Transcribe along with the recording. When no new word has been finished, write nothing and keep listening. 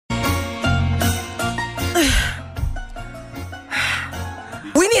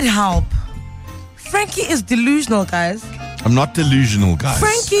need help. Frankie is delusional, guys. I'm not delusional, guys.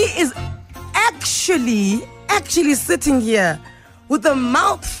 Frankie is actually sitting here with a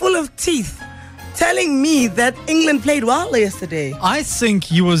mouth full of teeth telling me that England played well yesterday. I think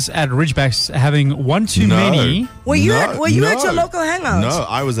he was at Ridgebacks having one too many. Were you at your local hangout? No,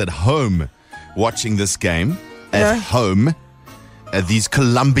 I was at home watching this game. At home. These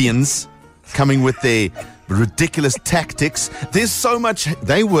Colombians coming with their ridiculous tactics. There was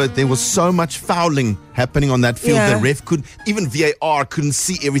so much fouling happening on that field. Yeah. The ref even VAR couldn't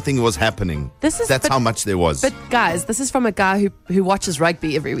see everything that was happening. That's how much there was. But guys, this is from a guy who watches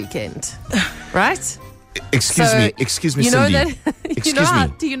rugby every weekend, right? Excuse me, you know Cindy.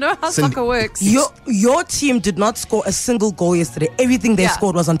 That, do you know how Cindy, soccer works? Your team did not score a single goal yesterday. Everything they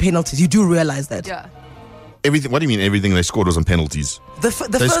scored was on penalties. You do realize that? Yeah. Everything. What do you mean? Everything they scored was on penalties. They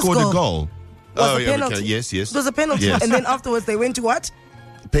first scored a goal. Was a penalty. Okay. Yes. It was a penalty. Yes. And then afterwards they went to what?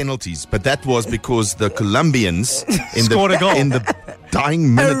 Penalties. But that was because the Colombians Scored a goal. in the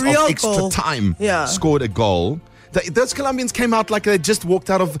dying minute real of extra goal. time Yeah. scored a goal. Those Colombians came out like they just walked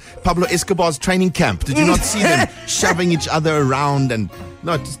out of Pablo Escobar's training camp. Did you not see them shoving each other around? And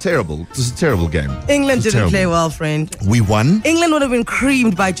no, it was terrible. It was a terrible game. England didn't play well, friend. We won. England would have been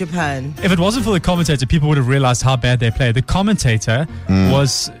creamed by Japan. If it wasn't for the commentator, people would have realized how bad they played. The commentator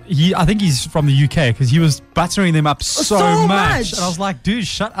I think he's from the UK, because he was buttering them up so much. And I was like, dude,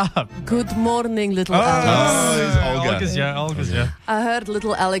 shut up. Good morning, little Alex. It's Olga. Olga's here. I heard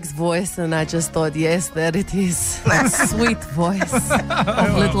little Alex's voice and I just thought, yes, there it is. That sweet voice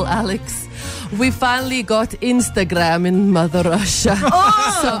of little Alex. We finally got Instagram in Mother Russia.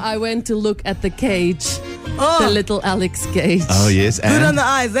 So I went to look at the cage, the little Alex cage. Oh, yes. Good on the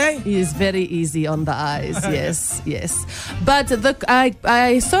eyes, eh? He is very easy on the eyes, yes. But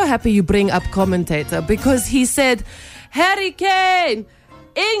I'm so happy you bring up commentator, because he said, Harry Kane,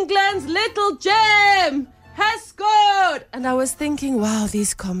 England's little gem, has scored. And I was thinking, wow,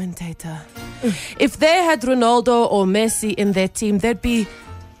 these commentator. If they had Ronaldo or Messi in their team, they'd be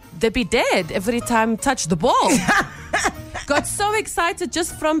dead every time touch the ball. Got so excited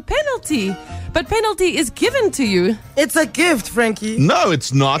just from penalty. But penalty is given to you. It's a gift, Frankie. No,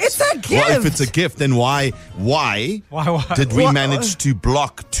 it's not. It's a gift. Well, if it's a gift, then why did we manage to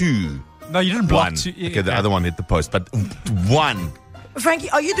block two? No, you didn't block One. two. Okay, the other one hit the post, but one. Frankie,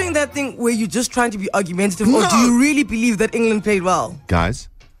 are you doing that thing where you're just trying to be argumentative, or do you really believe that England played well? Guys,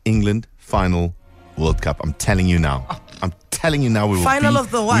 England final World Cup. I'm telling you now. We will Final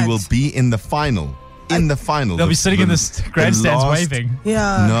of the what? We will be in the final. In the final. They'll be sitting in the grandstands waving.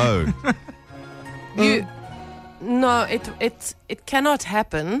 Yeah. No. No, it cannot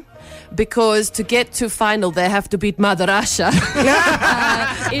happen, because to get to final they have to beat Mother Russia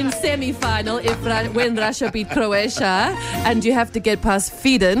in semi-final when Russia beat Croatia, and you have to get past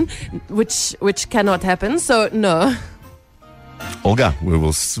Sweden, which cannot happen. So no. Olga, we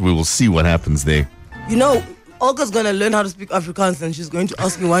will see what happens there. You know, Olga's going to learn how to speak Afrikaans, and she's going to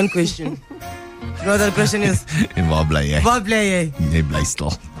ask me one question. You know what that question is? Waar bly jy? Waar bly jy? Jy bly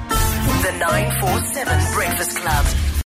stil. The 947 Breakfast Club.